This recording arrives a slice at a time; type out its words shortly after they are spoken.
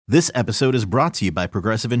This episode is brought to you by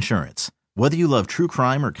Progressive Insurance. Whether you love true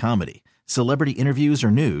crime or comedy, celebrity interviews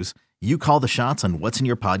or news, you call the shots on what's in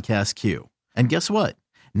your podcast queue. And guess what?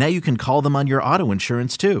 Now you can call them on your auto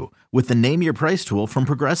insurance too with the Name Your Price tool from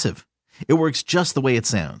Progressive. It works just the way it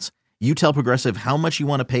sounds. You tell Progressive how much you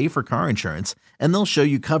want to pay for car insurance, and they'll show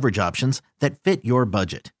you coverage options that fit your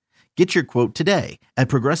budget. Get your quote today at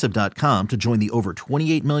Progressive.com to join the over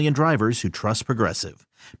 28 million drivers who trust Progressive.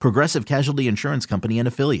 Progressive Casualty Insurance Company and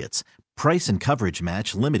Affiliates. Price and coverage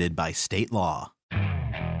match limited by state law.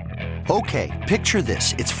 Okay, picture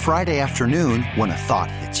this. It's Friday afternoon when a thought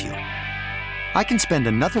hits you. I can spend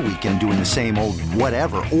another weekend doing the same old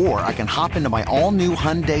whatever, or I can hop into my all-new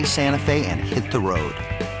Hyundai Santa Fe and hit the road.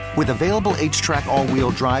 With available H-Track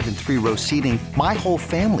all-wheel drive and 3-row seating, my whole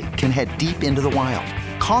family can head deep into the wild.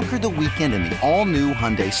 Conquer the weekend in the all-new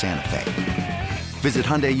Hyundai Santa Fe. Visit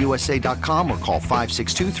HyundaiUSA.com or call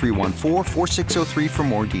 562-314-4603 for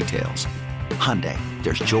more details. Hyundai,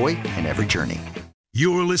 there's joy in every journey.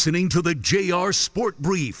 You're listening to the JR Sport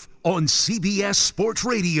Brief on CBS Sports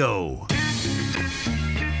Radio.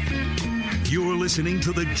 You're listening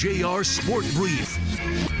to the JR Sport Brief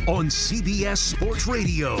on CBS Sports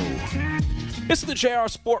Radio. It's the JR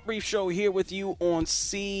Sport Brief Show here with you on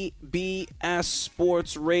CBS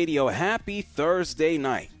Sports Radio. Happy Thursday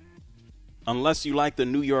night. Unless you like the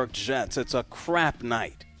New York Jets, it's a crap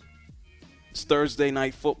night. It's Thursday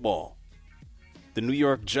night football. The New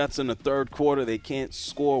York Jets in the third quarter, they can't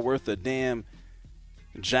score worth a damn.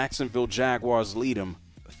 Jacksonville Jaguars lead them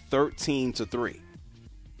 13-3.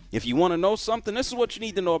 If you want to know something, this is what you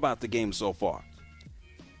need to know about the game so far.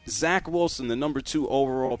 Zach Wilson, the number 2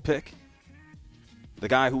 overall pick, the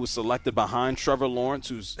guy who was selected behind Trevor Lawrence,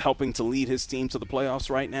 who's helping to lead his team to the playoffs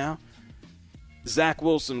right now, Zach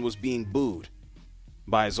Wilson was being booed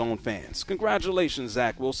by his own fans. Congratulations,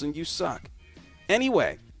 Zach Wilson, you suck.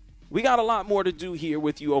 Anyway, we got a lot more to do here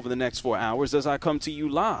with you over the next 4 hours as I come to you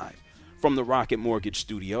live from the Rocket Mortgage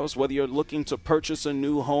Studios. Whether you're looking to purchase a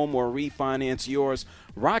new home or refinance yours,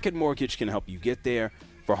 Rocket Mortgage can help you get there.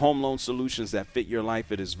 For home loan solutions that fit your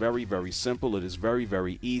life, it is very, very simple. It is very,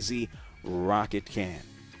 very easy. Rocket can.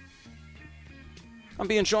 I'm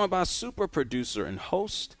being joined by super producer and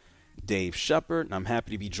host Dave Shepard, and I'm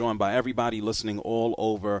happy to be joined by everybody listening all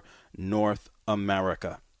over North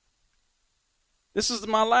America. This is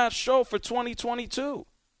my last show for 2022.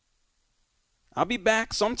 I'll be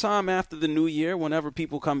back sometime after the new year, whenever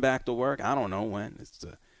people come back to work. I don't know when. It's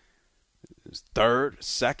 3rd,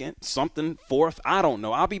 2nd, something, 4th. I don't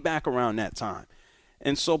know. I'll be back around that time.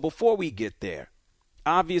 And so before we get there,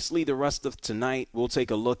 obviously the rest of tonight, we'll take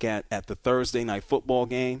a look at the Thursday night football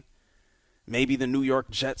game. Maybe the New York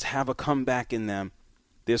Jets have a comeback in them.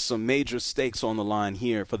 There's some major stakes on the line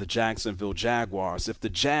here for the Jacksonville Jaguars. If the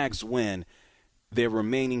Jags win their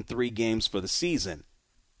remaining 3 games for the season,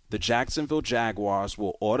 the Jacksonville Jaguars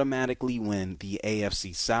will automatically win the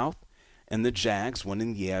AFC South, and the Jags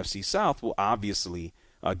winning the AFC South will obviously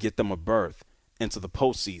get them a berth into the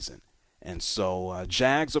postseason. And so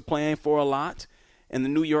Jags are playing for a lot, and the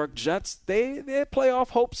New York Jets, their playoff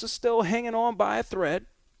hopes are still hanging on by a thread.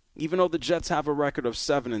 Even though the Jets have a record of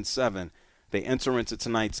 7-7, they enter into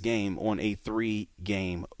tonight's game on a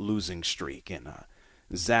 3-game losing streak. And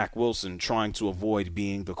Zach Wilson trying to avoid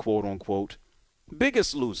being the quote-unquote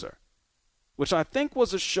biggest loser, which I think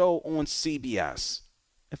was a show on CBS,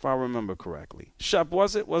 if I remember correctly. Shep,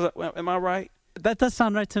 was it? Am I right? That does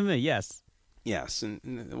sound right to me, yes. Yes,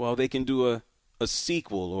 and well, they can do a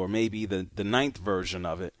sequel or maybe the 9th version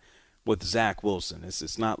of it with Zach Wilson.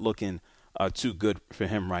 It's not looking too good for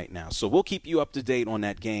him right now. So we'll keep you up to date on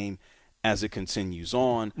that game as it continues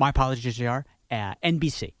on. My apologies, JR.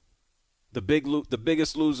 NBC. The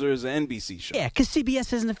biggest loser is an NBC show. Yeah, because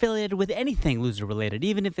CBS isn't affiliated with anything loser-related,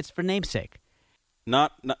 even if it's for namesake. Well,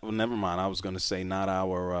 never mind. I was going to say not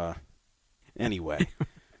our anyway.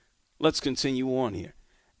 Let's continue on here.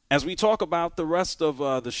 As we talk about the rest of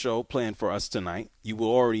the show planned for us tonight, you will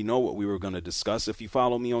already know what we were going to discuss if you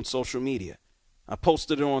follow me on social media. I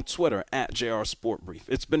posted it on Twitter at JR Sport Brief.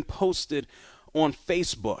 It's been posted on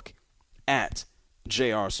Facebook at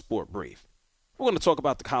JR Sport Brief. We're going to talk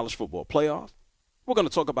about the college football playoff. We're going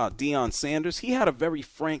to talk about Deion Sanders. He had a very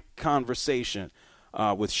frank conversation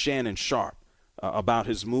with Shannon Sharpe about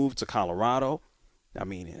his move to Colorado. I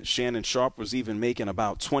mean, Shannon Sharpe was even making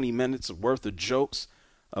about 20 minutes worth of jokes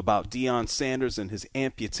about Deion Sanders and his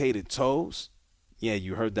amputated toes. Yeah,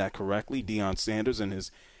 you heard that correctly. Deion Sanders and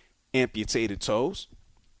his amputated toes.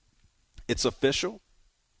 It's official.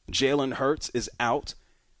 Jalen Hurts is out.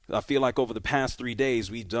 I feel like over the past 3 days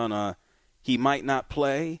we've done he might not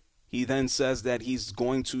play. He then says that he's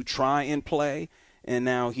going to try and play. and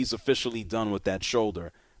now he's officially done with that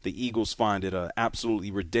shoulder. The Eagles find it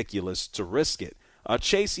absolutely ridiculous to risk it.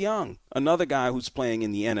 Chase Young, another guy who's playing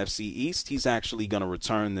in the NFC East, he's actually going to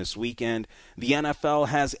return this weekend. The NFL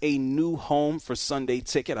has a new home for Sunday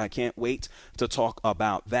Ticket. I can't wait to talk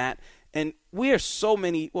about that. And we're so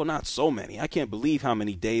many, well, not so many. I can't believe how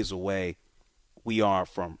many days away we are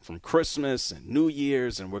from Christmas and New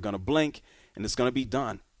Year's, and we're going to blink, and it's going to be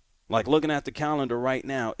done. Like looking at the calendar right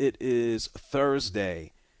now, it is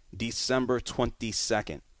Thursday, December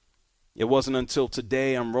 22nd. It wasn't until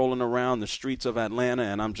today I'm rolling around the streets of Atlanta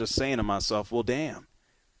and I'm just saying to myself, well, damn,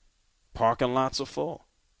 parking lots are full.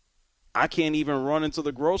 I can't even run into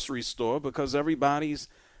the grocery store because everybody's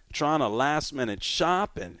trying to last-minute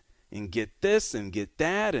shop and get this and get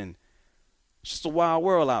that, and it's just a wild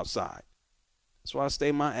world outside. That's why I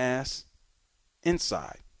stay my ass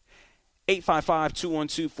inside.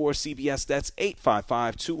 855-212-4CBS. That's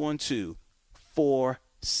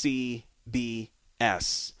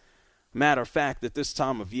 855-212-4CBS. Matter of fact, at this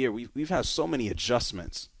time of year, we've had so many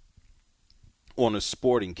adjustments on a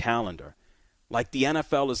sporting calendar. Like the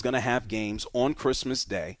NFL is going to have games on Christmas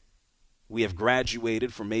Day. We have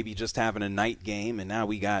graduated from maybe just having a night game, and now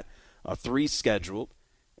we got 3 scheduled.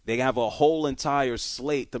 They have a whole entire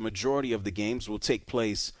slate. The majority of the games will take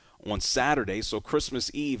place on Saturday, so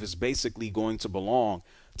Christmas Eve is basically going to belong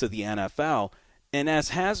to the NFL. And as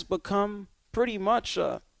has become pretty much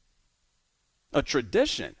a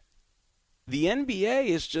tradition, the NBA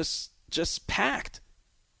is just packed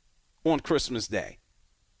on Christmas Day.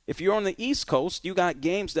 If you're on the East Coast, you got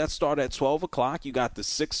games that start at 12 o'clock. You got the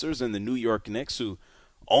Sixers and the New York Knicks, who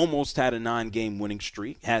almost had a 9-game winning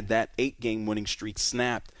streak, had that 8-game winning streak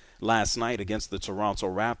snapped last night against the Toronto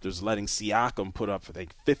Raptors, letting Siakam put up, I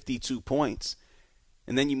think, 52 points.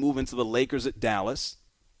 And then you move into the Lakers at Dallas.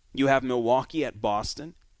 You have Milwaukee at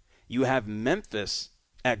Boston. You have Memphis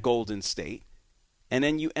at Golden State. And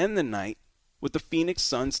then you end the night with the Phoenix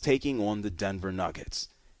Suns taking on the Denver Nuggets.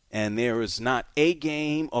 And there is not a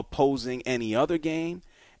game opposing any other game.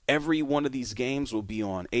 Every one of these games will be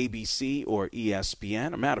on ABC or ESPN.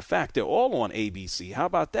 As a matter of fact, they're all on ABC. How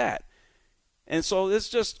about that? And so it's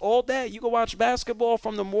just all day. You can watch basketball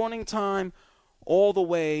from the morning time all the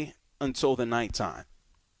way until the nighttime.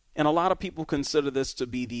 And a lot of people consider this to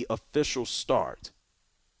be the official start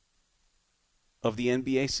of the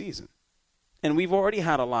NBA season. And we've already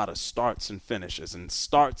had a lot of starts and finishes and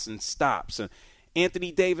starts and stops. And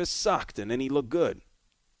Anthony Davis sucked, and then he looked good.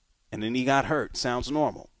 And then he got hurt. Sounds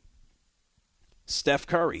normal. Steph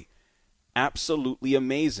Curry, absolutely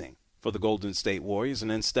amazing for the Golden State Warriors.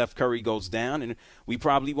 And then Steph Curry goes down, and we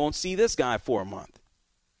probably won't see this guy for a month.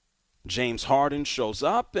 James Harden shows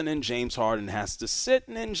up, and then James Harden has to sit,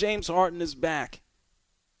 and then James Harden is back.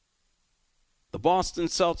 The Boston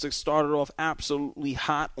Celtics started off absolutely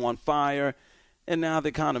hot, on fire, and now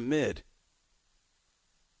they're kind of mid.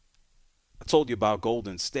 I told you about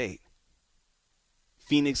Golden State.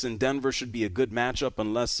 Phoenix and Denver should be a good matchup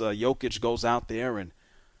unless Jokic goes out there and,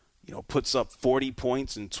 puts up 40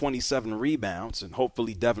 points and 27 rebounds, and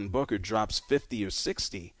hopefully Devin Booker drops 50 or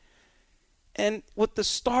 60. And with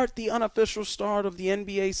the unofficial start of the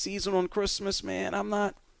NBA season on Christmas, man,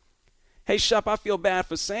 hey, Shep, I feel bad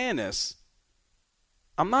for saying this.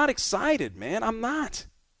 I'm not excited, man. I'm not.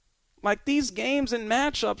 Like these games and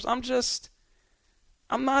matchups,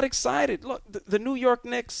 I'm not excited. Look, the New York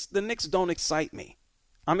Knicks, the Knicks don't excite me.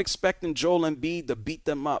 I'm expecting Joel Embiid to beat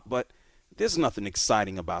them up, but there's nothing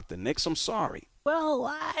exciting about the Knicks. I'm sorry.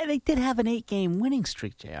 Well, they did have an 8-game winning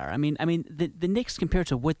streak, JR. I mean, the Knicks compared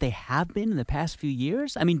to what they have been in the past few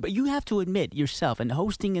years. But you have to admit yourself, and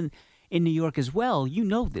hosting in New York as well, you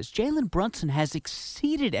know this. Jalen Brunson has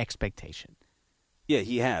exceeded expectation. Yeah,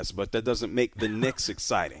 he has, but that doesn't make the Knicks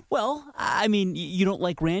exciting. Well, you don't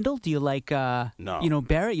like Randall? Do you like no.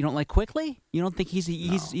 Barrett? You don't like Quickly? You don't think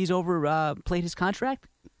he's overplayed his contract?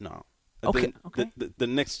 No. Okay. The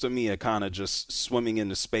Knicks to me are kind of just swimming in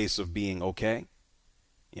the space of being okay.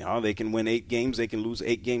 They can win 8 games, they can lose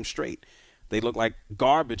 8 games straight. They look like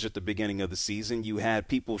garbage at the beginning of the season. You had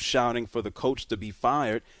people shouting for the coach to be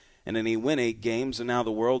fired, and then they win 8 games, and now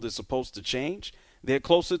the world is supposed to change. They're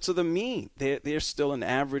closer to the mean. They're still an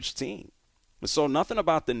average team. So nothing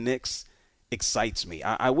about the Knicks excites me.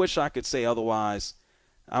 I wish I could say otherwise.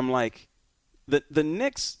 I'm like, the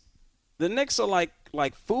Knicks are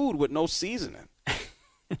like food with no seasoning.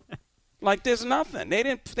 Like there's nothing. They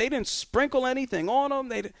didn't sprinkle anything on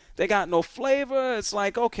them. They got no flavor. It's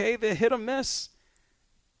like, okay, they're hit or miss.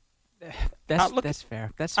 That's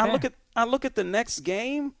fair. That's fair. I look at the next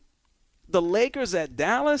game, the Lakers at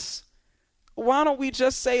Dallas. Why don't we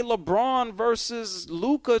just say LeBron versus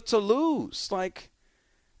Luka to lose? Like,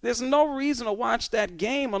 There's no reason to watch that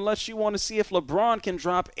game unless you want to see if LeBron can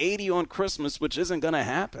drop 80 on Christmas, which isn't going to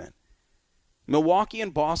happen. Milwaukee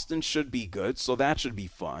and Boston should be good, so that should be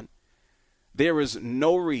fun. There is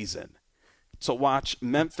no reason to watch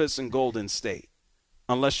Memphis and Golden State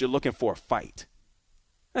unless you're looking for a fight.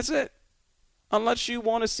 That's it. Unless you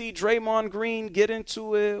want to see Draymond Green get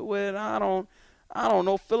into it with, I don't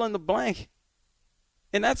know, fill in the blank.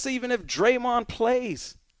 And that's even if Draymond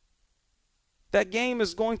plays. That game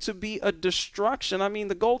is going to be a destruction. I mean,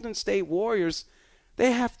 the Golden State Warriors,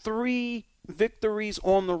 they have 3 victories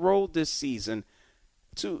on the road this season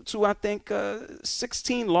to I think,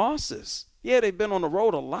 16 losses. Yeah, they've been on the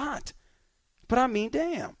road a lot. But, I mean,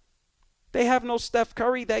 damn. They have no Steph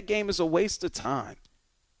Curry. That game is a waste of time.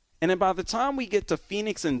 And then by the time we get to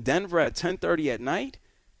Phoenix and Denver at 10:30 at night,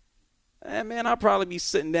 man, I'll probably be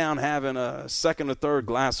sitting down having a second or third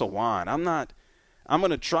glass of wine. I'm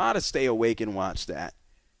going to try to stay awake and watch that.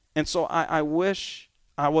 And so I wish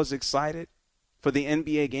I was excited for the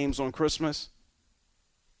NBA games on Christmas,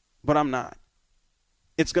 but I'm not.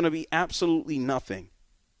 It's going to be absolutely nothing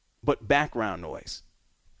but background noise.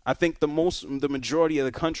 I think the majority of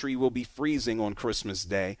the country will be freezing on Christmas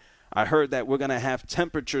Day. I heard that we're going to have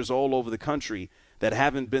temperatures all over the country that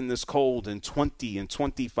haven't been this cold in 20 and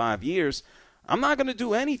 25 years. I'm not going to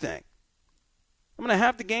do anything. I'm going to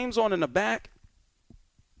have the games on in the back,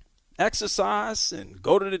 exercise and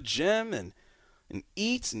go to the gym and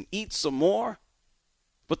eat some more.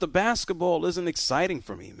 But the basketball isn't exciting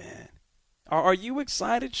for me, man. Are you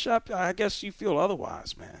excited, Shep? I guess you feel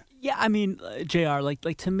otherwise, man. Yeah, I mean, JR, like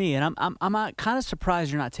to me, and I'm kind of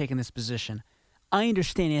surprised you're not taking this position. I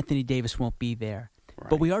understand Anthony Davis won't be there, right,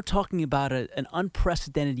 but we are talking about an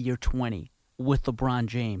unprecedented year 20 with LeBron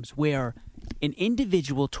James, where an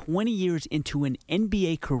individual 20 years into an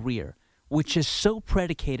NBA career, which is so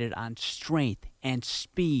predicated on strength and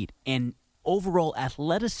speed and overall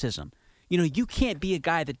athleticism. You know, you can't be a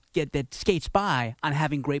guy that skates by on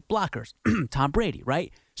having great blockers. Tom Brady,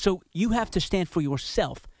 right? So you have to stand for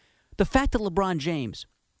yourself. The fact that LeBron James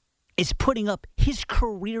is putting up his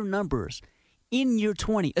career numbers in year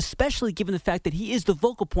 20, especially given the fact that he is the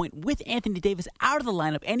vocal point with Anthony Davis out of the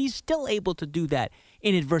lineup, and he's still able to do that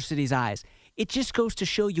in adversity's eyes. It just goes to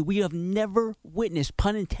show you we have never witnessed,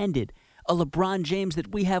 pun intended, a LeBron James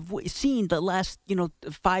that we have seen the last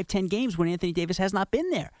 5-10 games when Anthony Davis has not been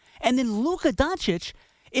there. And then Luka Doncic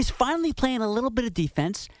is finally playing a little bit of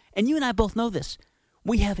defense, and you and I both know this.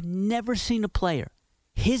 We have never seen a player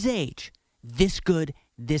his age this good,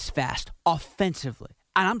 this fast, offensively.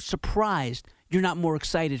 And I'm surprised you're not more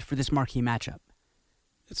excited for this marquee matchup.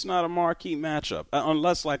 It's not a marquee matchup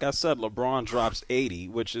unless, like I said, LeBron drops 80,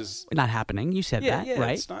 which is not happening. You said that,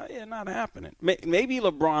 right? It's not happening. Maybe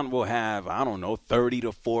LeBron will have 30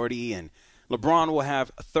 to 40, and LeBron will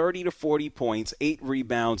have 30 to 40 points, 8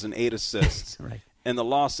 rebounds, and 8 assists. Right. And the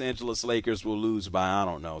Los Angeles Lakers will lose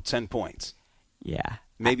by 10 points. Yeah,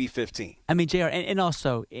 maybe 15. I mean, JR, and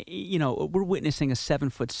also, we're witnessing a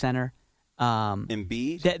 7-foot center.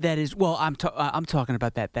 Embiid? That is, well, I'm talking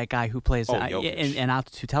about that guy who plays in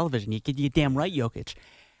altitude television. You're damn right, Jokic.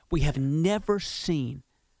 We have never seen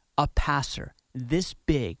a passer this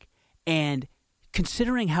big, and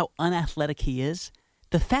considering how unathletic he is,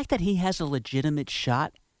 the fact that he has a legitimate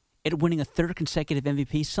shot at winning a 3rd consecutive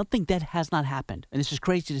MVP, something that has not happened, and this is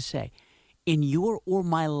crazy to say, in your or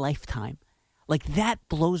my lifetime. Like, that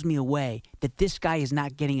blows me away that this guy is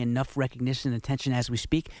not getting enough recognition and attention as we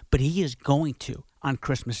speak, but he is going to on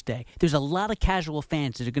Christmas Day. There's a lot of casual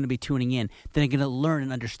fans that are going to be tuning in that are going to learn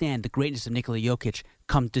and understand the greatness of Nikola Jokic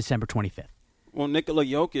come December 25th. Well, Nikola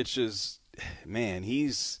Jokic is, man,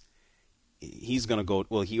 he's going to go,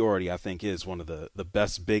 well, he already, I think, is one of the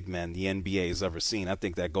best big men the NBA has ever seen. I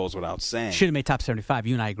think that goes without saying. Should have made top 75.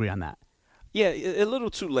 You and I agree on that. Yeah, a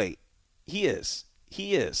little too late. He is.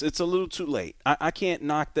 It's a little too late. I can't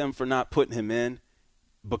knock them for not putting him in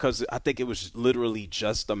because I think it was literally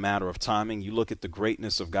just a matter of timing. You look at the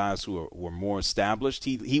greatness of guys who were more established.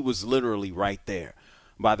 He was literally right there.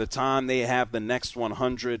 By the time they have the next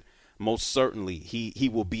 100, most certainly he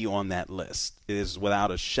will be on that list. It is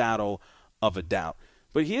without a shadow of a doubt.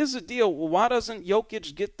 But here's the deal. Why doesn't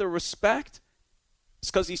Jokic get the respect? It's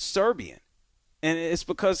because he's Serbian. And it's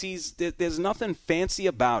because there's nothing fancy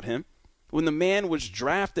about him. When the man was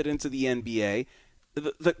drafted into the NBA,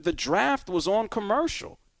 the draft was on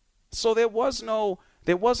commercial. So there was no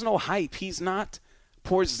hype. He's not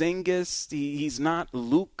Porzingis. He's not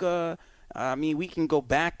Luka. I mean, we can go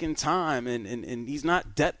back in time, and he's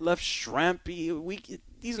not Detlef Schrempf.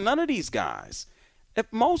 He's none of these guys. If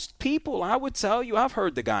most people, I would tell you, I've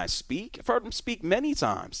heard the guy speak. I've heard him speak many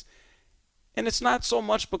times. And it's not so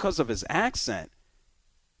much because of his accent,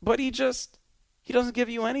 but he doesn't give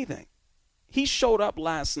you anything. He showed up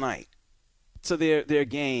last night to their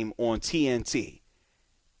game on TNT,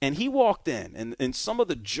 and he walked in, and some of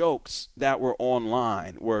the jokes that were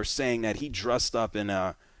online were saying that he dressed up in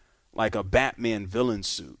a Batman villain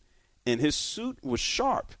suit, and his suit was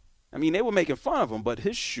sharp. I mean, they were making fun of him, but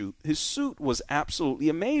his suit was absolutely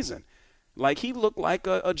amazing. Like, he looked like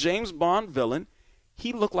a James Bond villain.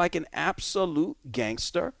 He looked like an absolute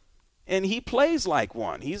gangster, and he plays like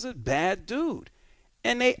one. He's a bad dude.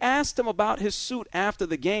 And they asked him about his suit after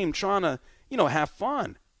the game, trying to, have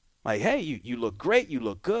fun. Like, hey, you look great, you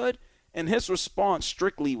look good. And his response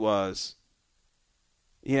strictly was,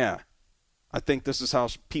 yeah, I think this is how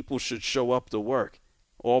people should show up to work.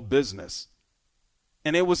 All business.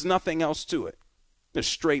 And there was nothing else to it. There's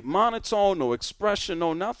straight monotone, no expression,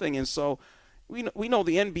 no nothing. And so we know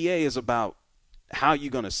the NBA is about how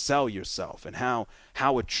you're going to sell yourself and how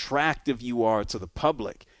attractive you are to the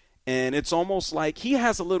public. And it's almost like he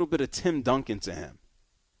has a little bit of Tim Duncan to him.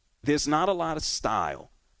 There's not a lot of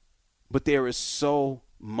style, but there is so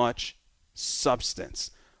much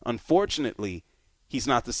substance. Unfortunately, he's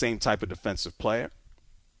not the same type of defensive player.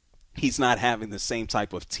 He's not having the same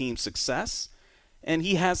type of team success. And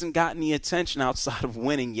he hasn't gotten the attention outside of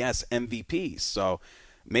winning, yes, MVPs. So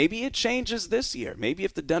maybe it changes this year. Maybe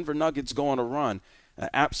if the Denver Nuggets go on a run,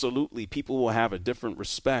 absolutely people will have a different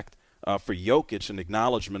respect for Jokic and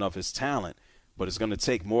acknowledgement of his talent. But it's going to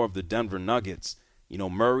take more of the Denver Nuggets.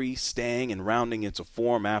 Murray staying and rounding into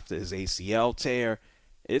form after his ACL tear.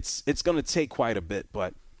 It's going to take quite a bit.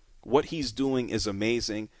 But what he's doing is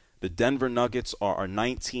amazing. The Denver Nuggets are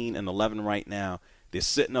 19-11 right now. They're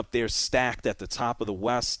sitting up there stacked at the top of the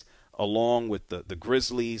West along with the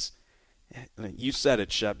Grizzlies. You said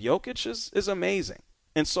it, Shep. Jokic is amazing.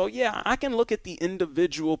 And so, yeah, I can look at the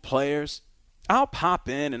individual players. I'll pop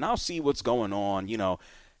in and I'll see what's going on.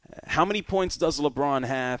 How many points does LeBron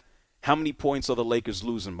have? How many points are the Lakers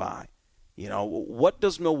losing by? What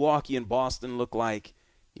does Milwaukee and Boston look like?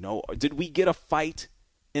 Did we get a fight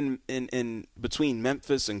in between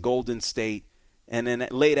Memphis and Golden State? And then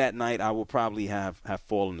late at night, I will probably have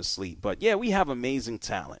fallen asleep. But, yeah, we have amazing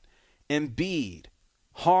talent. Embiid,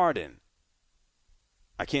 Harden.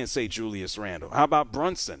 I can't say Julius Randle. How about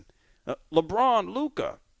Brunson? LeBron,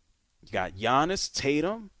 Luka. You got Giannis,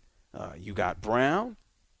 Tatum. You got Brown.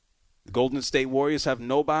 The Golden State Warriors have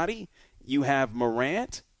nobody. You have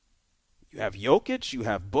Morant. You have Jokic. You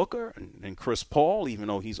have Booker and Chris Paul, even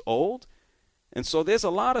though he's old. And so there's a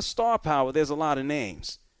lot of star power. There's a lot of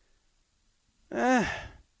names. But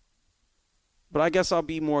I guess I'll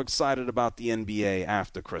be more excited about the NBA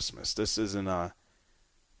after Christmas. This isn't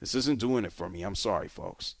doing it for me. I'm sorry,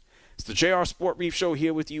 folks. It's the JR Sport Brief Show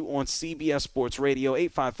here with you on CBS Sports Radio,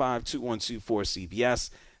 855-212-4CBS.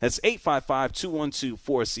 That's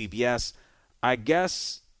 855-212-4CBS. I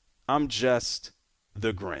guess I'm just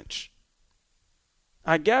the Grinch.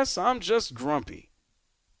 I guess I'm just grumpy.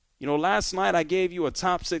 Last night I gave you a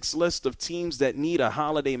top 6 list of teams that need a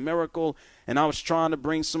holiday miracle, and I was trying to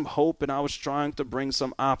bring some hope and I was trying to bring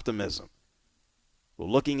some optimism. Well,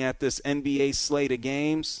 looking at this NBA slate of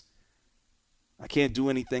games, I can't do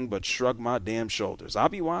anything but shrug my damn shoulders. I'll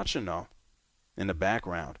be watching, though, in the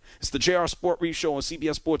background. It's the JR Sport Brief Show on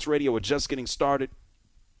CBS Sports Radio. We're just getting started.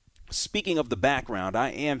 Speaking of the background, I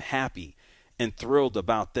am happy and thrilled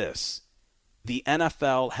about this. The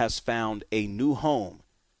NFL has found a new home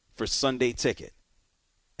for Sunday Ticket.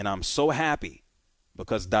 And I'm so happy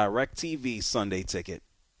because DirecTV Sunday Ticket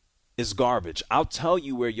is garbage. I'll tell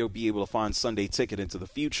you where you'll be able to find Sunday Ticket into the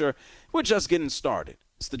future. We're just getting started.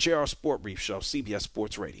 It's the JR Sport Brief Show, CBS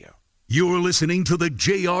Sports Radio. You're listening to the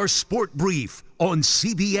JR Sport Brief on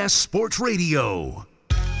CBS Sports Radio.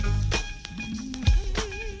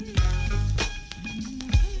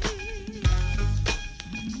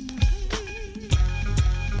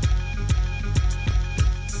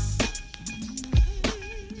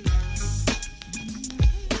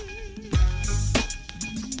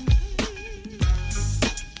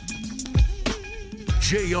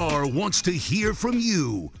 JR wants to hear from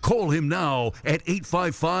you. Call him now at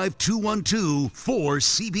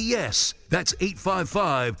 855-212-4CBS. That's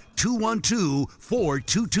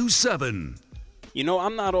 855-212-4227.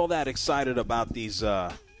 I'm not all that excited about these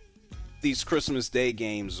Christmas Day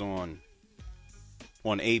games on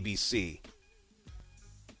ABC.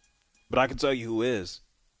 But I can tell you who is.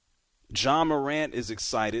 Ja Morant is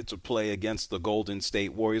excited to play against the Golden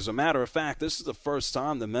State Warriors. As a matter of fact, this is the first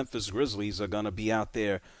time the Memphis Grizzlies are going to be out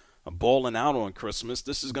there balling out on Christmas.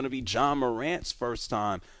 This is going to be Ja Morant's first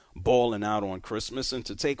time balling out on Christmas. And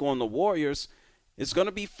to take on the Warriors, it's going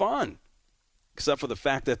to be fun. except for the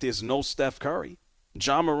fact that there's no Steph Curry.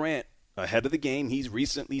 Ja Morant, ahead of the game, he's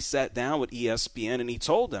recently sat down with ESPN and he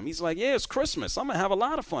told them, he's like, yeah, it's Christmas. I'm going to have a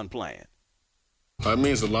lot of fun playing. It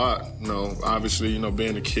means a lot, obviously,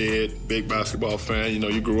 being a kid, big basketball fan,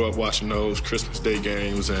 you grew up watching those Christmas Day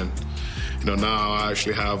games and, now I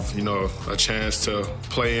actually have, a chance to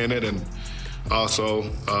play in it and also,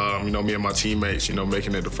 me and my teammates,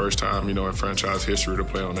 making it the first time, in franchise history to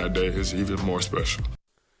play on that day is even more special.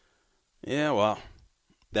 Yeah, well,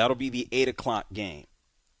 that'll be the 8 o'clock game.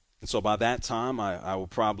 And so by that time, I will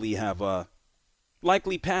probably have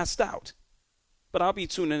likely passed out. But I'll be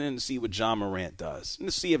tuning in to see what Ja Morant does and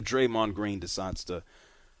to see if Draymond Green decides to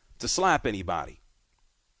slap anybody.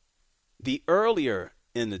 The earlier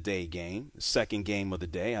in the day game, the second game of the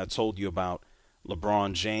day, I told you about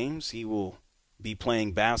LeBron James. He will be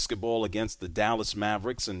playing basketball against the Dallas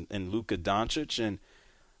Mavericks and Luka Doncic. And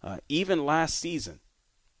even last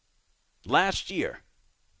year,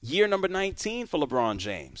 year number 19 for LeBron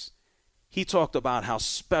James, he talked about how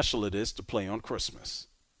special it is to play on Christmas.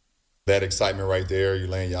 That excitement right there, you're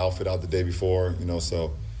laying your outfit out the day before,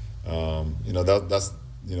 so, that's,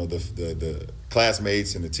 the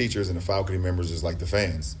classmates and the teachers and the faculty members is like the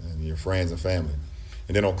fans and your friends and family.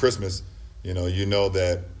 And then on Christmas,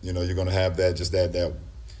 that, you're going to have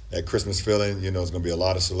that Christmas feeling. It's going to be a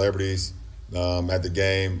lot of celebrities at the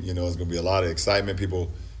game. It's going to be a lot of excitement. People,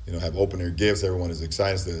 have opened their gifts. Everyone is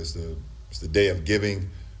excited. It's the day of giving,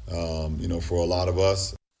 for a lot of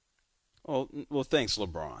us. Well, thanks,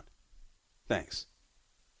 LeBron. Thanks.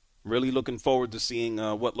 Really looking forward to seeing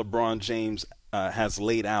what LeBron James has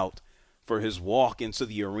laid out for his walk into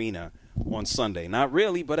the arena on Sunday. Not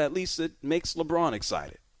really, but at least it makes LeBron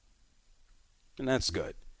excited. And that's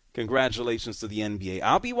good. Congratulations to the NBA.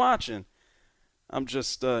 I'll be watching. I'm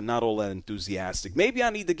just not all that enthusiastic. Maybe I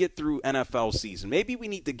need to get through NFL season. Maybe we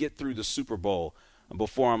need to get through the Super Bowl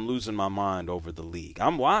before I'm losing my mind over the league.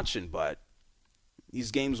 I'm watching, but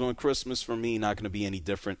these games on Christmas for me not going to be any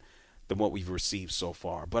different than what we've received so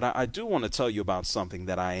far. But I do want to tell you about something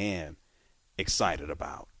that I am excited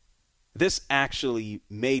about. This actually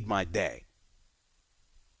made my day.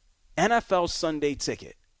 NFL Sunday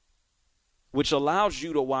Ticket, which allows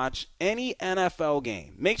you to watch any NFL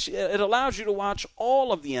game. It allows you to watch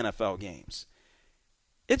all of the NFL games.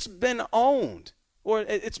 It's been owned, or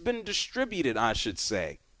it's been distributed, I should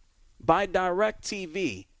say, by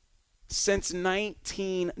DirecTV since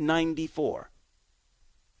 1994.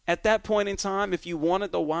 At that point in time, if you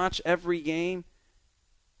wanted to watch every game,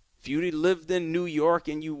 if you lived in New York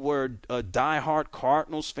and you were a diehard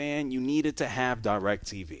Cardinals fan, you needed to have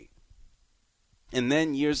DirecTV. And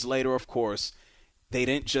then years later, of course, they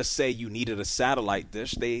didn't just say you needed a satellite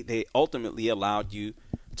dish. They ultimately allowed you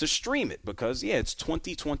to stream it because, it's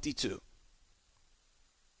 2022.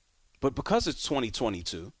 But because it's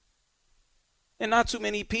 2022, and not too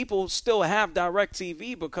many people still have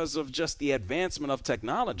DirecTV because of just the advancement of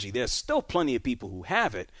technology. There's still plenty of people who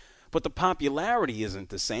have it, but the popularity isn't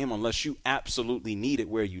the same unless you absolutely need it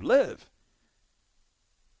where you live.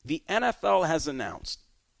 The NFL has announced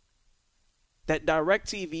that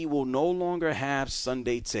DirecTV will no longer have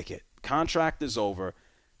Sunday Ticket. Contract is over.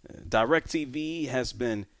 DirecTV has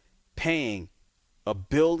been paying $1.5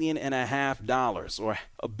 billion, or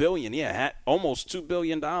 $1 billion, almost $2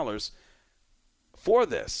 billion for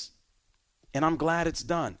this. And I'm glad it's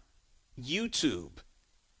done. YouTube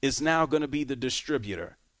is now going to be the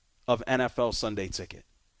distributor of NFL Sunday Ticket.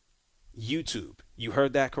 YouTube, you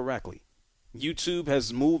heard that correctly. YouTube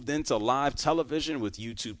has moved into live television with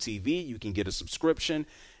YouTube TV. You can get a subscription.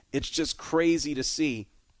 It's just crazy to see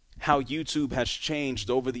how YouTube has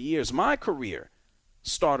changed over the years. My career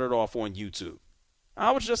started off on YouTube.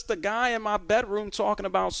 I was just a guy in my bedroom talking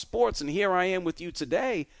about sports, and here I am with you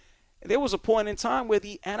today. There was a point in time where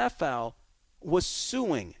the NFL was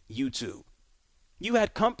suing YouTube. You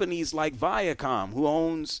had companies like Viacom, who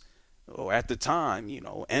owns, at the time,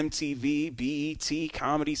 MTV, BET,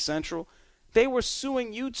 Comedy Central. They were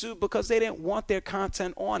suing YouTube because they didn't want their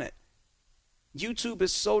content on it. YouTube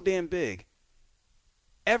is so damn big.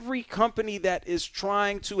 Every company that is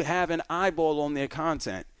trying to have an eyeball on their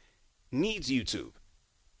content needs YouTube.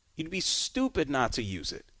 You'd be stupid not to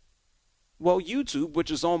use it. Well, YouTube,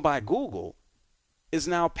 which is owned by Google, is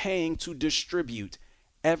now paying to distribute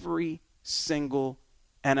every single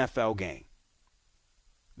NFL game.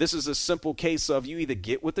 This is a simple case of you either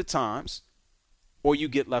get with the times or you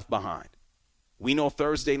get left behind. We know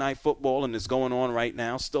Thursday Night Football, and it's going on right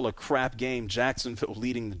now, still a crap game. Jacksonville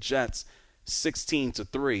leading the Jets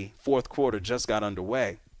 16-3. Fourth quarter just got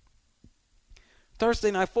underway. Thursday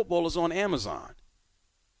Night Football is on Amazon.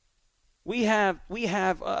 We have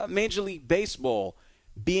Major League Baseball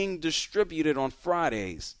being distributed on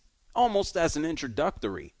Fridays almost as an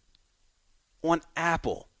introductory on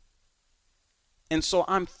Apple. And so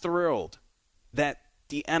I'm thrilled that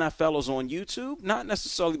the NFL is on YouTube, not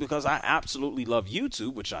necessarily because I absolutely love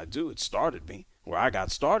YouTube, which I do. It started me, where I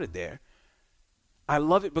got started there. I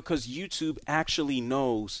love it because YouTube actually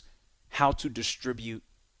knows how to distribute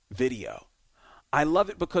video. I love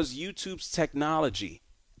it because YouTube's technology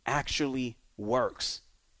actually works.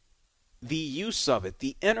 The use of it,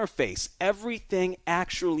 the interface, everything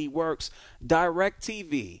actually works.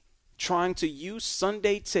 DirecTV trying to use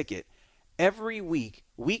Sunday Ticket every week,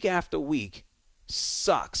 week after week,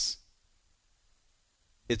 sucks.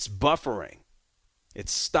 It's buffering. It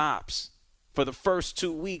stops. For the first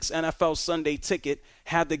 2 weeks, NFL Sunday Ticket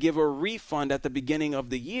had to give a refund at the beginning of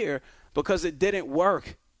the year because it didn't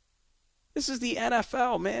work. This is the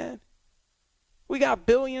NFL, man. We got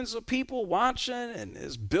billions of people watching, and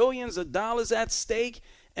there's billions of dollars at stake.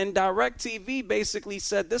 And DirecTV basically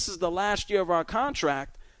said, this is the last year of our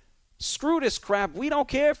contract. Screw this crap. We don't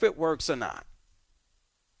care if it works or not.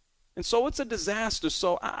 And so it's a disaster.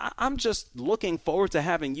 So I'm just looking forward to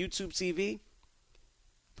having YouTube TV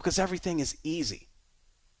because everything is easy.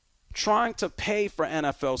 Trying to pay for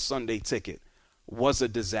NFL Sunday Ticket was a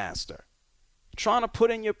disaster. Trying to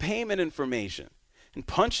put in your payment information and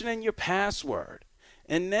punching in your password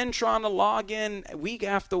and then trying to log in week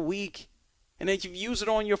after week. And if you use it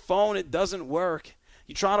on your phone, it doesn't work.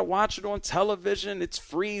 You try to watch it on television, it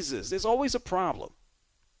freezes. There's always a problem.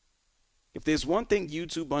 If there's one thing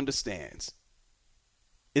YouTube understands,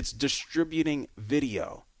 it's distributing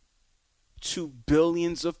video to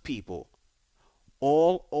billions of people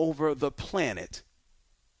all over the planet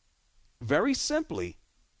very simply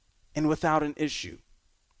and without an issue.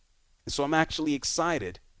 And so I'm actually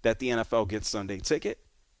excited that the NFL gets Sunday Ticket.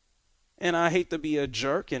 And I hate to be a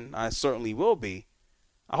jerk, and I certainly will be.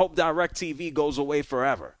 I hope DirecTV goes away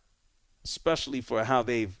forever, especially for how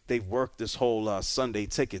they've worked this whole Sunday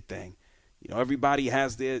Ticket thing. You know, everybody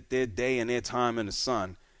has their day and their time in the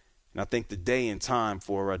sun. And I think the day and time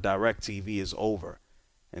for DirecTV is over.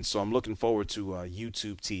 And so I'm looking forward to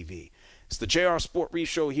YouTube TV. It's the JR Sport Brief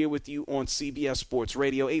Show here with you on CBS Sports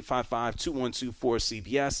Radio,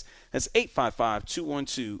 855-212-4CBS. That's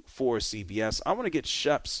 855-212-4CBS. I want to get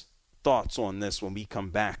Shep's thoughts on this when we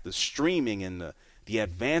come back, the streaming and the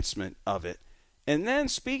advancement of it. And then,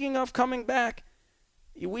 speaking of coming back,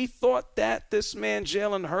 we thought that this man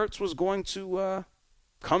Jalen Hurts was going to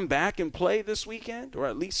come back and play this weekend, or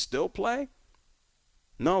at least still play.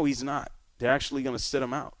 No, he's not. They're actually going to sit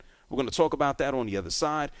him out. We're going to talk about that on the other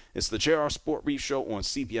side. It's the JR Sport Brief Show on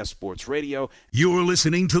CBS Sports Radio. You're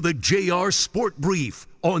listening to the JR Sport Brief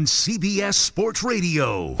on CBS Sports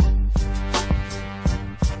Radio.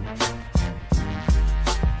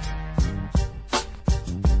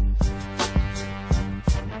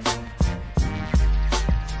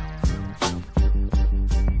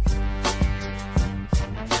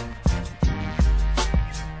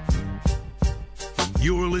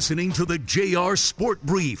 You're listening to the JR Sport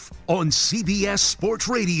Brief on CBS Sports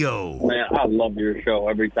Radio. Man, I love your show.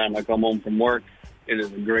 Every time I come home from work, it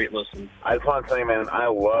is a great listen. I just want to say, man, I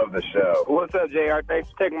love the show. What's up, JR? Thanks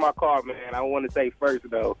for taking my call, man. I want to say first,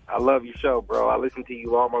 though, I love your show, bro. I listen to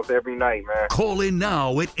you almost every night, man. Call in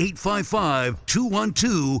now at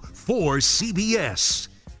 855-212-4CBS.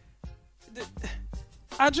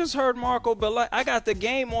 I just heard Marco Belletti. I got the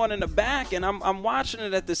game on in the back, and I'm watching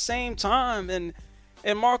it at the same time, and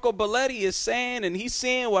Marco Belletti is saying, and he's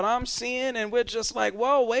seeing what I'm seeing, and we're just like,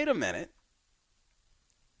 whoa, wait a minute.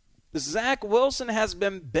 Zach Wilson has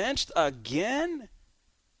been benched again?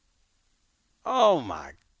 Oh,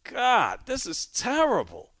 my God. This is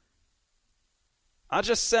terrible. I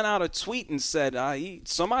just sent out a tweet and said,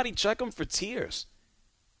 somebody check him for tears.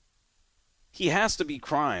 He has to be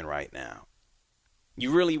crying right now.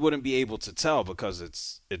 You really wouldn't be able to tell because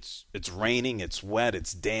it's raining, it's wet,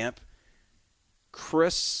 it's damp.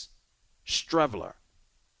 Chris Streveler.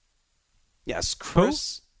 Yes,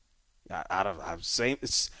 Chris. I'm saying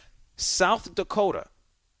it's South Dakota.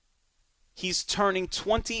 He's turning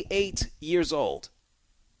 28 years old.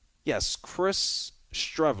 Yes, Chris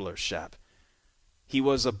Streveler, Shep. He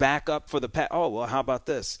was a backup for the Oh, well, how about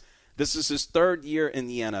this? This is his third year in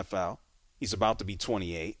the NFL. He's about to be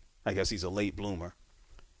 28. I guess he's a late bloomer.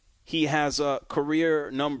 He has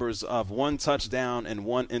career numbers of 1 touchdown and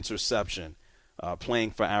 1 interception. Playing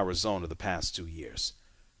for Arizona the past 2 years.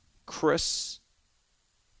 Chris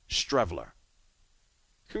Streveler.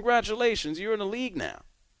 Congratulations, you're in the league now.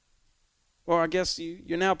 Or I guess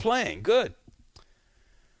you're now playing. Good.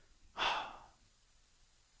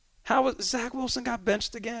 How was Zach Wilson got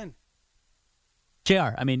benched again?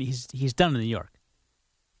 JR, I mean, he's done in New York.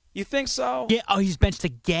 You think so? Yeah. Oh, he's benched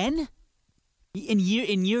again? In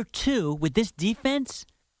year 2 with this defense?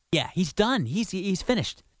 Yeah, he's done. He's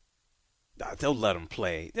finished. They'll let him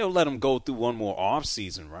play. They'll let him go through one more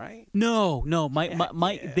offseason, right? No.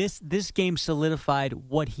 This game solidified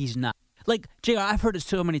what he's not. Like, JR, I've heard it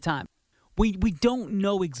so many times. We don't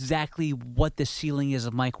know exactly what the ceiling is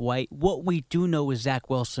of Mike White. What we do know is Zach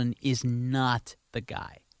Wilson is not the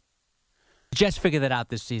guy. The Jets figured that out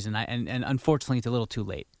this season, and unfortunately it's a little too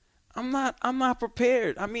late. I'm not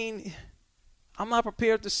prepared. I mean, I'm not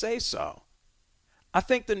prepared to say so. I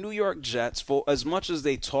think the New York Jets, for as much as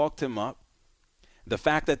they talked him up, the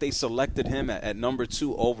fact that they selected him at number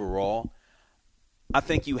 2 overall, I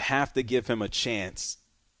think you have to give him a chance,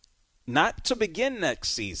 not to begin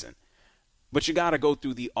next season, but you got to go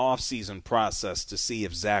through the offseason process to see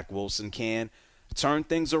if Zach Wilson can turn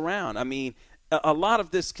things around. I mean, a lot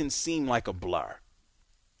of this can seem like a blur.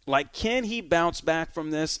 Like, can he bounce back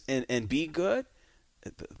from this and be good?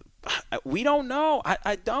 We don't know.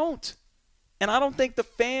 I don't. And I don't think the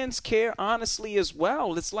fans care, honestly, as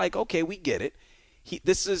well. It's like, okay, we get it.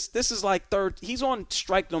 This is like third. He's on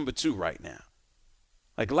strike number 2 right now.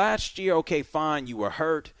 Like last year, okay, fine, you were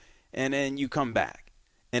hurt, and then you come back.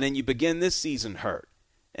 And then you begin this season hurt.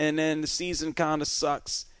 And then the season kind of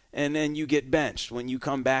sucks, and then you get benched when you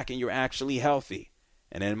come back and you're actually healthy.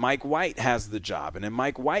 And then Mike White has the job, and then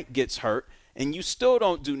Mike White gets hurt, and you still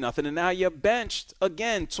don't do nothing, and now you're benched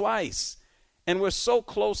again twice. And we're so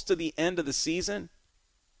close to the end of the season.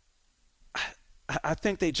 I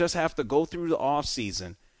think they just have to go through the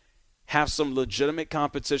offseason, have some legitimate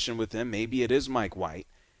competition with him. Maybe it is Mike White.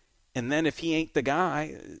 And then if he ain't the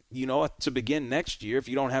guy, to begin next year, if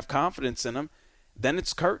you don't have confidence in him, then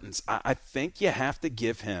it's curtains. I think you have to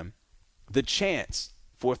give him the chance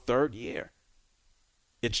for a third year.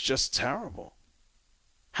 It's just terrible.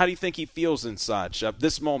 How do you think he feels inside, Shep?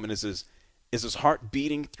 This moment, is his heart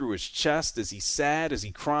beating through his chest? Is he sad? Is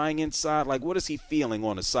he crying inside? Like, what is he feeling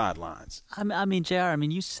on the sidelines? I mean, JR,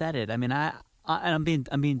 you said it. I mean, I'm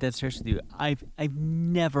being dead serious with you. I've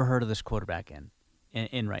never heard of this quarterback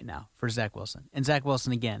in right now for Zach Wilson. And Zach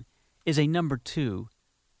Wilson, again, is a number 2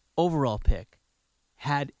 overall pick,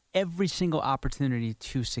 had every single opportunity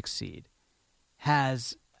to succeed,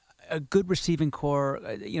 has a good receiving core,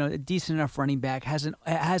 a decent enough running back, has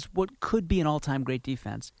what could be an all-time great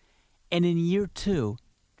defense. And in year 2,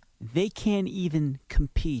 they can't even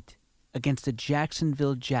compete against the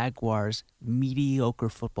Jacksonville Jaguars' mediocre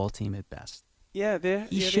football team at best. Yeah,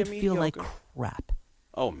 he should feel like crap.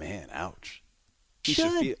 Oh, man, ouch. He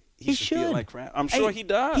should feel like crap. I'm sure he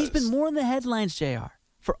does. He's been more in the headlines, JR,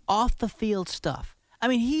 for off-the-field stuff. I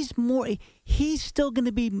mean, he's still going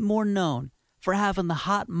to be more known for having the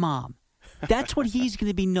hot mom. That's what he's going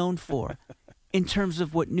to be known for in terms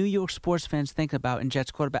of what New York sports fans think about in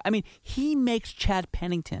Jets quarterback. I mean, he makes Chad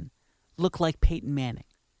Pennington look like Peyton Manning.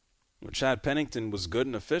 Well, Chad Pennington was good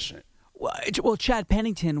and efficient. Well, Chad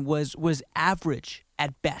Pennington was average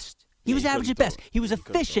at best. He was average at best. He was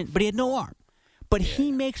efficient, but he had no arm. But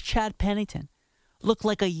he makes Chad Pennington look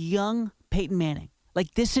like a young Peyton Manning.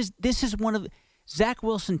 Like, this is one of Zach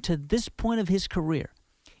Wilson, to this point of his career,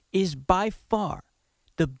 is by far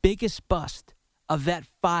the biggest bust of that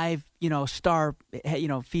 5-star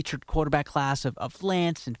featured quarterback class of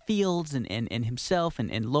Lance and Fields and himself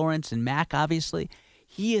and Lawrence and Mack, obviously.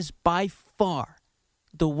 He is by far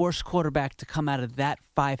the worst quarterback to come out of that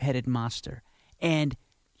 5-headed monster. And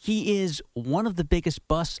he is one of the biggest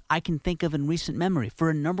busts I can think of in recent memory. For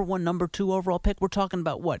a number 1, number 2 overall pick, we're talking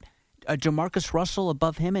about what? Jamarcus Russell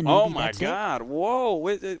above him? And oh, my God.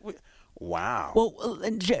 Whoa. Wow. Well,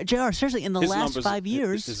 JR, seriously, in the last 5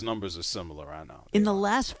 years. His numbers are similar, I know. In the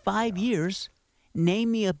last 5 years,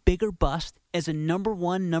 name me a bigger bust as a number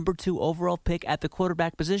 1, number 2 overall pick at the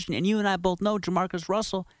quarterback position. And you and I both know Jamarcus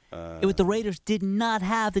Russell with the Raiders did not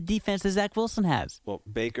have the defense that Zach Wilson has. Well,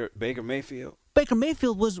 Baker Mayfield. Baker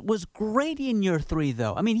Mayfield was great in year 3,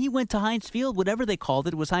 though. I mean, he went to Heinz Field, whatever they called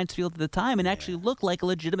it was Heinz Field at the time, and actually looked like a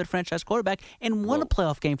legitimate franchise quarterback and won a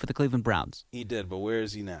playoff game for the Cleveland Browns. He did, but where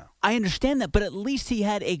is he now? I understand that, but at least he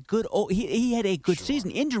had a good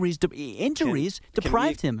season. Injuries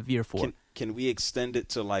deprived him of year 4. Can we extend it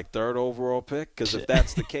to like 3rd overall pick? Because if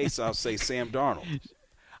that's the case, I'll say Sam Darnold.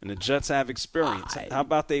 And the Jets have experience. How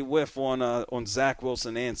about they whiff on Zach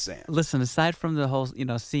Wilson and Sam? Listen, aside from the whole,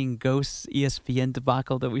 seeing ghosts ESPN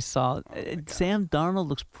debacle that we saw, Sam Darnold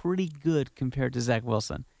looks pretty good compared to Zach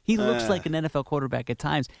Wilson. He looks like an NFL quarterback at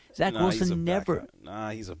times. Zach Wilson never.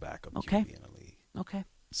 He's a backup QB in the league. Okay.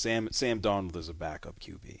 Sam Darnold is a backup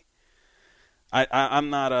QB. I'm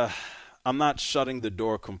not shutting the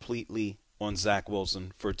door completely on Zach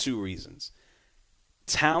Wilson for two reasons.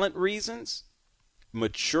 Talent reasons,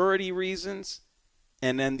 maturity reasons,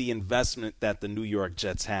 and then the investment that the New York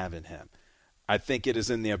Jets have in him. I think it is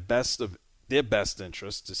in their best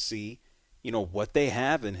interest to see, what they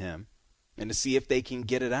have in him and to see if they can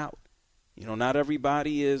get it out. Not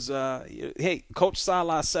everybody is hey, Coach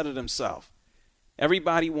Salah said it himself.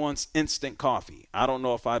 Everybody wants instant coffee. I don't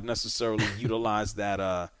know if I'd necessarily utilize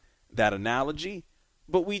that analogy,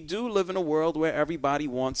 but we do live in a world where everybody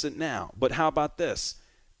wants it now. But how about this?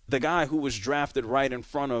 The guy who was drafted right in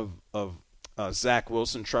front of Zach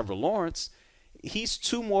Wilson, Trevor Lawrence, he's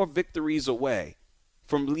 2 more victories away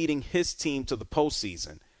from leading his team to the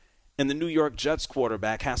postseason. And the New York Jets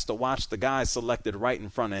quarterback has to watch the guy selected right in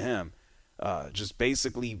front of him just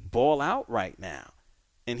basically ball out right now.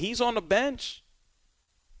 And he's on the bench.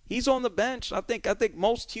 He's on the bench. I think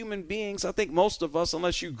most human beings, most of us,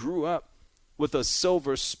 unless you grew up with a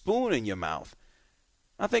silver spoon in your mouth,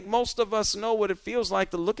 I think most of us know what it feels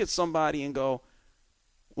like to look at somebody and go,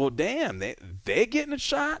 well, damn, they're getting a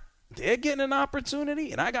shot. They're getting an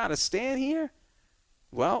opportunity, and I got to stand here?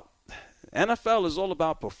 Well, NFL is all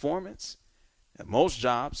about performance. Most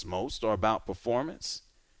jobs are about performance.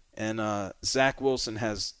 And Zach Wilson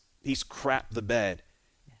he's crapped the bed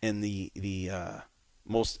in the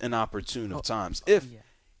most inopportune of times, if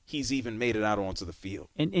he's even made it out onto the field.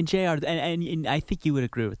 And JR, and I think you would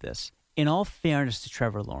agree with this. In all fairness to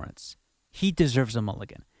Trevor Lawrence, he deserves a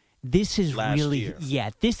mulligan. This is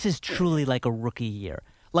this is truly like a rookie year.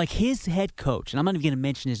 Like his head coach, and I'm not even going to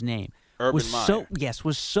mention his name, Urban Meyer.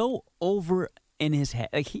 was so over in his head.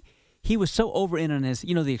 Like he was so over in on his.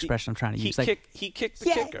 You know the expression I'm trying to use. He kicked the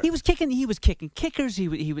kicker. He was kicking kickers. He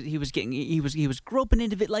was groping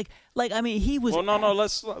into it. Like I mean he was. Well, no.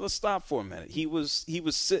 Let's stop for a minute. He was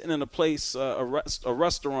sitting in a place, a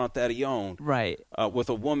restaurant that he owned, right, with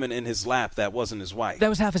a woman in his lap that wasn't his wife. That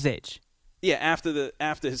was half his age. Yeah,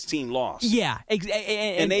 after his team lost. Yeah,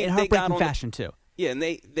 and they heartbreaking fashion too. Yeah, and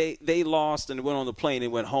they lost and went on the plane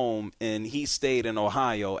and went home, and he stayed in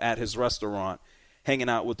Ohio at his restaurant, hanging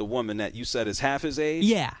out with the woman that you said is half his age.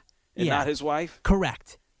 Yeah, and not his wife.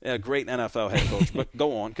 Correct. Yeah, great NFL head coach. But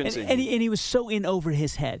go on, continue. And he was so in over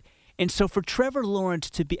his head. And so for Trevor Lawrence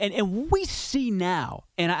to be, and we see now,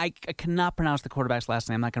 and I cannot pronounce the quarterback's last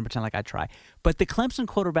name. I'm not going to pretend like I try, but the Clemson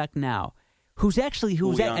quarterback now, who's and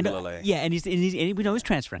we know he's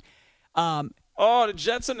transferring. The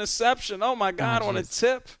Jets interception. Oh my God, on a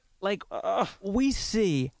tip. Like we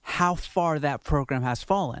see how far that program has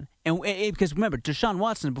fallen, and because remember, Deshaun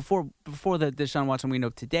Watson before the Deshaun Watson we know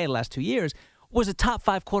today, the last 2 years, was a top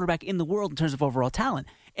 5 quarterback in the world in terms of overall talent,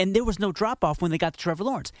 and there was no drop off when they got to Trevor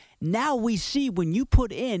Lawrence. Now we see when you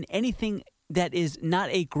put in anything that is not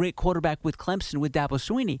a great quarterback with Clemson, with Dabo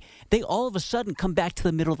Swinney, they all of a sudden come back to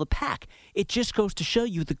the middle of the pack. It just goes to show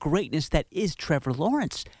you the greatness that is Trevor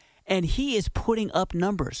Lawrence. And he is putting up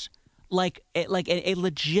numbers like a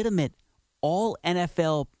legitimate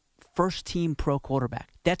all-NFL first-team pro quarterback.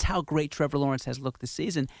 That's how great Trevor Lawrence has looked this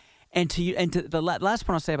season. And to the last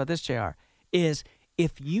point I'll say about this, JR, is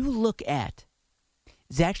if you look at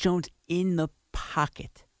Zach Jones in the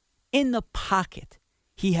pocket,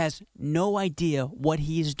 he has no idea what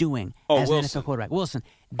he is doing as an NFL quarterback. Wilson,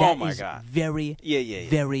 that is very,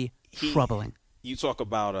 very troubling. You talk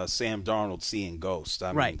about Sam Darnold seeing ghosts.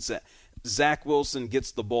 I right. mean, Zach Wilson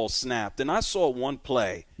gets the ball snapped. And I saw one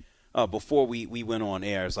play before we went on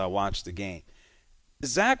air as I watched the game.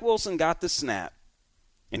 Zach Wilson got the snap,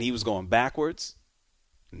 and he was going backwards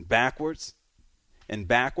and backwards and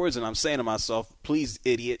backwards. And I'm saying to myself, please,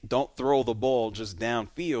 idiot, don't throw the ball just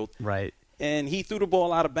downfield. Right. And he threw the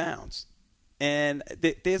ball out of bounds. And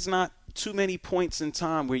there's not too many points in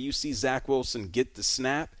time where you see Zach Wilson get the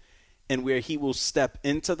snap and where he will step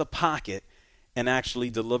into the pocket and actually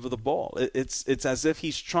deliver the ball. It's as if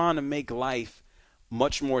he's trying to make life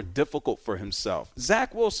much more difficult for himself.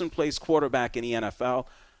 Zach Wilson plays quarterback in the NFL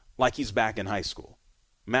like he's back in high school.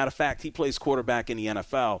 Matter of fact, he plays quarterback in the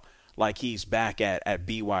NFL like he's back at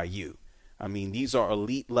BYU. I mean, these are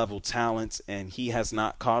elite-level talents, and he has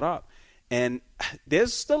not caught up. And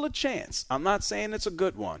there's still a chance. I'm not saying it's a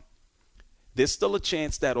good one. There's still a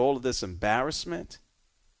chance that all of this embarrassment,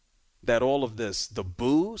 that all of this, the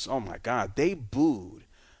boos, oh my God, they booed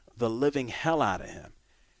the living hell out of him.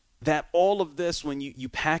 That all of this, when you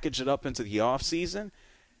package it up into the offseason,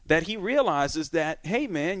 that he realizes that, hey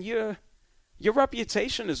man, your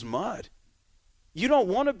reputation is mud. You don't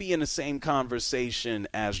want to be in the same conversation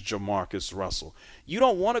as Jamarcus Russell. You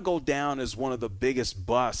don't want to go down as one of the biggest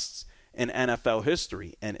busts in NFL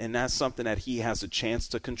history, and that's something that he has a chance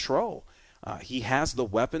to control. He has the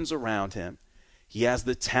weapons around him. He has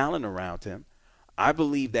the talent around him. I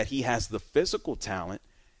believe that he has the physical talent.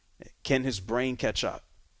 Can his brain catch up?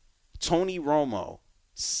 Tony Romo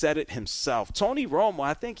said it himself. Tony Romo,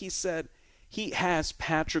 I think he said he has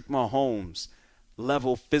Patrick Mahomes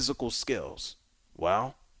level physical skills.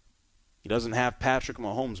 Well, he doesn't have Patrick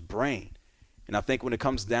Mahomes' brain. And I think when it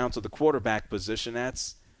comes down to the quarterback position,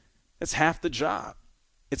 that's half the job.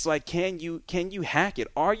 It's like, can you hack it?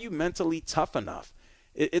 Are you mentally tough enough?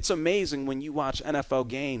 It's amazing when you watch NFL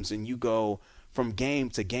games and you go from game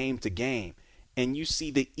to game to game and you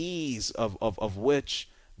see the ease of which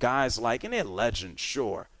guys like, and they're legends,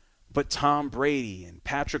 sure, but Tom Brady and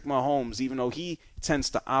Patrick Mahomes, even though he tends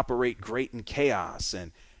to operate great in chaos,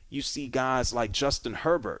 and you see guys like Justin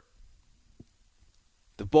Herbert,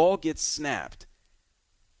 the ball gets snapped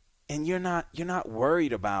and you're not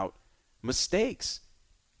worried about mistakes.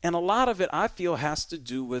 And a lot of it, I feel, has to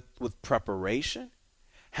do with preparation,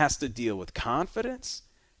 has to deal with confidence.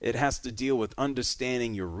 It has to deal with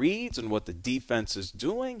understanding your reads and what the defense is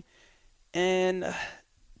doing. And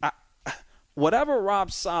whatever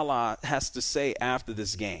Rob Saleh has to say after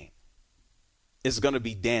this game is going to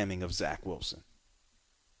be damning of Zach Wilson.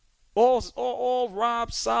 All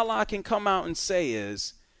Rob Saleh can come out and say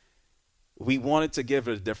is, we wanted to give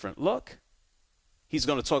it a different look. He's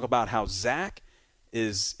going to talk about how Zach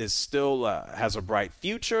is still has a bright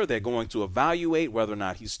future. They're going to evaluate whether or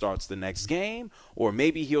not he starts the next game, or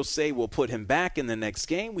maybe he'll say we'll put him back in the next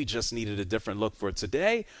game. We just needed a different look for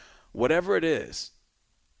today. Whatever it is,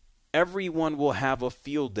 everyone will have a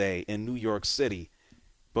field day in New York City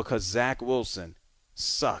because Zach Wilson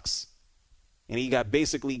sucks. And he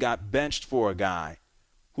basically got benched for a guy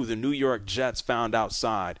who the New York Jets found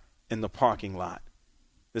outside in the parking lot.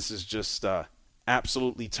 This is just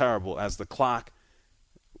absolutely terrible as the clock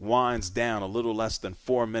winds down, a little less than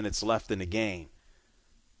 4 minutes left in the game.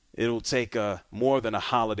 It'll take more than a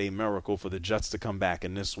holiday miracle for the Jets to come back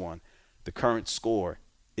in this one. The current score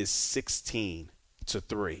is 16-3.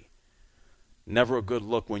 Never a good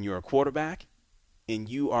look when you're a quarterback and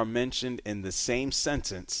you are mentioned in the same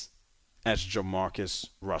sentence as Jamarcus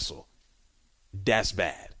Russell. That's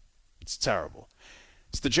bad. It's terrible.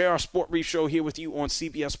 It's the JR Sport Brief Show here with you on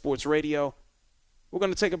CBS Sports Radio. We're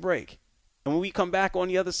going to take a break. And when we come back on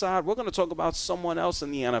the other side, we're going to talk about someone else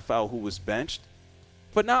in the NFL who was benched,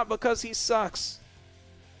 but not because he sucks.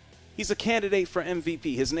 He's a candidate for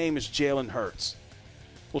MVP. His name is Jalen Hurts.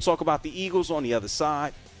 We'll talk about the Eagles on the other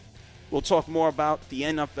side. We'll talk more about the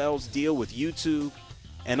NFL's deal with YouTube.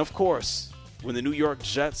 And, of course, when the New York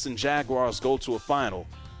Jets and Jaguars go to a final,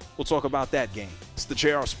 we'll talk about that game. It's the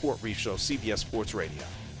JR Sport Brief Show, CBS Sports Radio.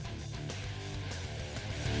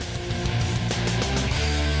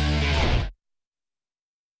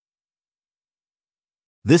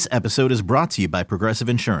 This episode is brought to you by Progressive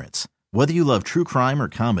Insurance. Whether you love true crime or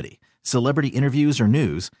comedy, celebrity interviews or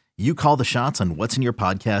news, you call the shots on what's in your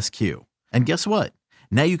podcast queue. And guess what?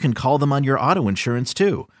 Now you can call them on your auto insurance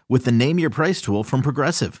too with the Name Your Price tool from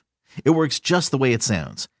Progressive. It works just the way it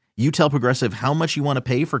sounds. You tell Progressive how much you want to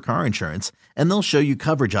pay for car insurance, and they'll show you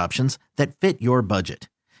coverage options that fit your budget.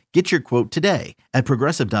 Get your quote today at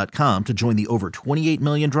Progressive.com to join the over 28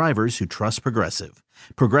 million drivers who trust Progressive.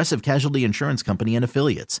 Progressive Casualty Insurance Company and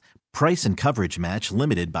Affiliates. Price and coverage match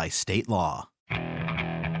limited by state law.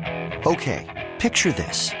 Okay, picture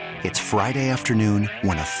this. It's Friday afternoon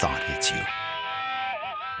when a thought hits you.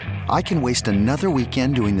 I can waste another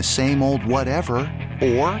weekend doing the same old whatever,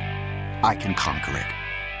 or I can conquer it.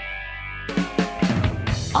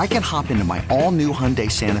 I can hop into my all-new Hyundai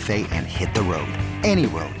Santa Fe and hit the road. Any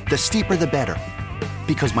road. The steeper, the better.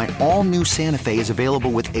 Because my all-new Santa Fe is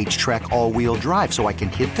available with H-Track all-wheel drive, so I can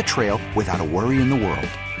hit the trail without a worry in the world.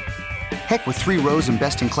 Heck, with 3 rows and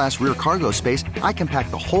best-in-class rear cargo space, I can pack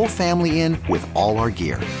the whole family in with all our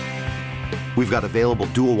gear. We've got available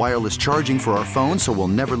dual wireless charging for our phones, so we'll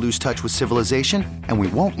never lose touch with civilization, and we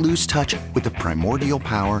won't lose touch with the primordial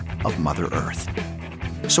power of Mother Earth.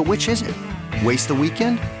 So which is it? Waste the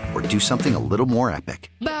weekend or do something a little more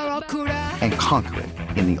epic and conquer it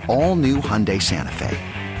in the all-new Hyundai Santa Fe.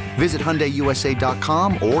 Visit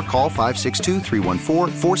HyundaiUSA.com or call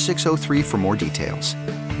 562-314-4603 for more details.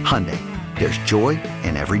 Hyundai, there's joy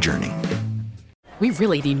in every journey. We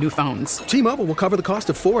really need new phones. T-Mobile will cover the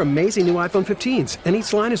cost of 4 amazing new iPhone 15s, and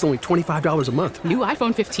each line is only $25 a month. New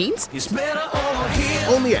iPhone 15s? It's better over here.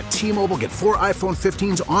 Only at T-Mobile, get 4 iPhone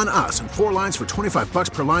 15s on us and 4 lines for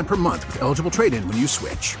 $25 per line per month with eligible trade-in when you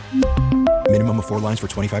switch. Minimum of 4 lines for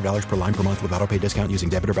 $25 per line per month with autopay discount using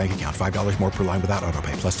debit or bank account. $5 more per line without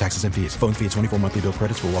autopay, plus taxes and fees. Phone fee at 24 monthly bill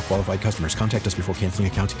credits for well-qualified customers. Contact us before canceling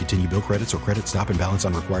account to continue bill credits or credit stop and balance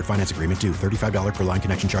on required finance agreement due. $35 per line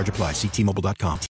connection charge applies. See T-Mobile.com.